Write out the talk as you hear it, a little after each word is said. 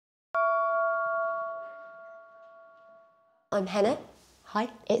I'm Henna. Hi.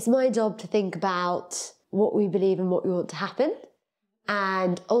 It's my job to think about what we believe and what we want to happen,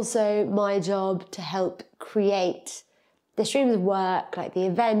 and also my job to help create the streams of work, like the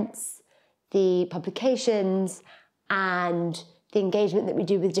events, the publications, and the engagement that we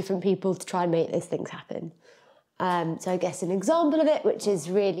do with different people to try and make those things happen. So I guess an example of it, which is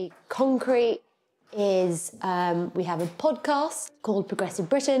really concrete, is we have a podcast called Progressive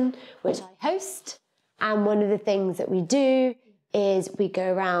Britain, which I host. And one of the things that we do is we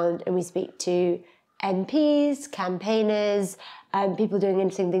go around and we speak to MPs, campaigners, people doing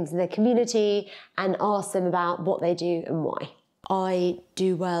interesting things in their community, and ask them about what they do and why. I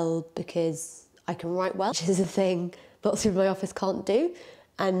do well because I can write well, which is a thing lots of people in my office can't do.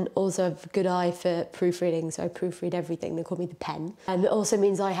 And also I have a good eye for proofreading, so I proofread everything. They call me the pen. And it also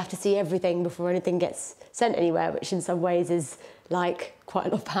means I have to see everything before anything gets sent anywhere, which in some ways is like quite a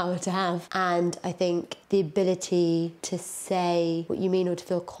lot of power to have. And I think the ability to say what you mean or to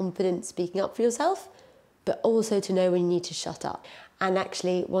feel confident speaking up for yourself, but also to know when you need to shut up. And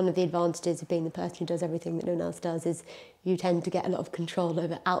actually one of the advantages of being the person who does everything that no one else does is you tend to get a lot of control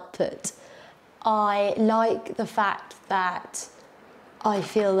over output. I like the fact that I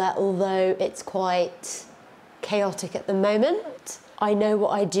feel that although it's quite chaotic at the moment, I know what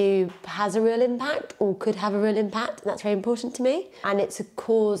I do has a real impact or could have a real impact, and that's very important to me. And it's a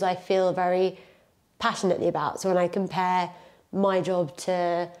cause I feel very passionately about. So when I compare my job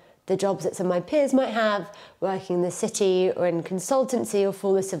to the jobs that some of my peers might have, working in the city or in consultancy or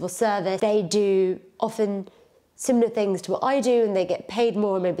for the civil service, they do often similar things to what I do, and they get paid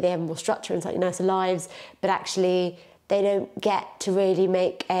more, and maybe they have more structure and slightly nicer lives, but actually they don't get to really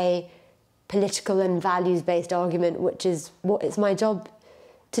make a political and values-based argument, which is what it's my job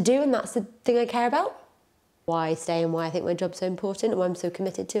to do, and that's the thing I care about. Why I stay and why I think my job's so important and why I'm so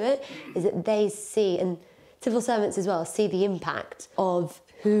committed to it is that they see, and civil servants as well, see the impact of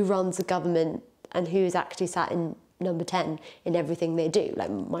who runs the government and who's actually sat in number 10 in everything they do.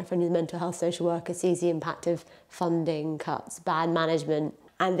 Like my friend who's a mental health social worker sees the impact of funding cuts, bad management,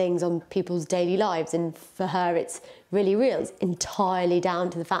 and things on people's daily lives. And for her, it's really real. It's entirely down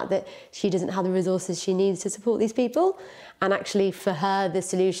to the fact that she doesn't have the resources she needs to support these people. And actually for her, the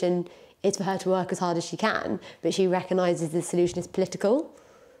solution is for her to work as hard as she can, but she recognises the solution is political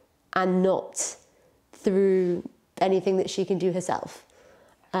and not through anything that she can do herself.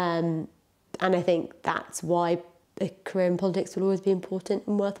 And I think that's why a career in politics will always be important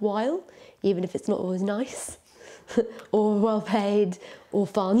and worthwhile, even if it's not always nice or well paid or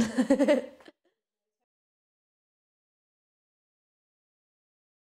fun.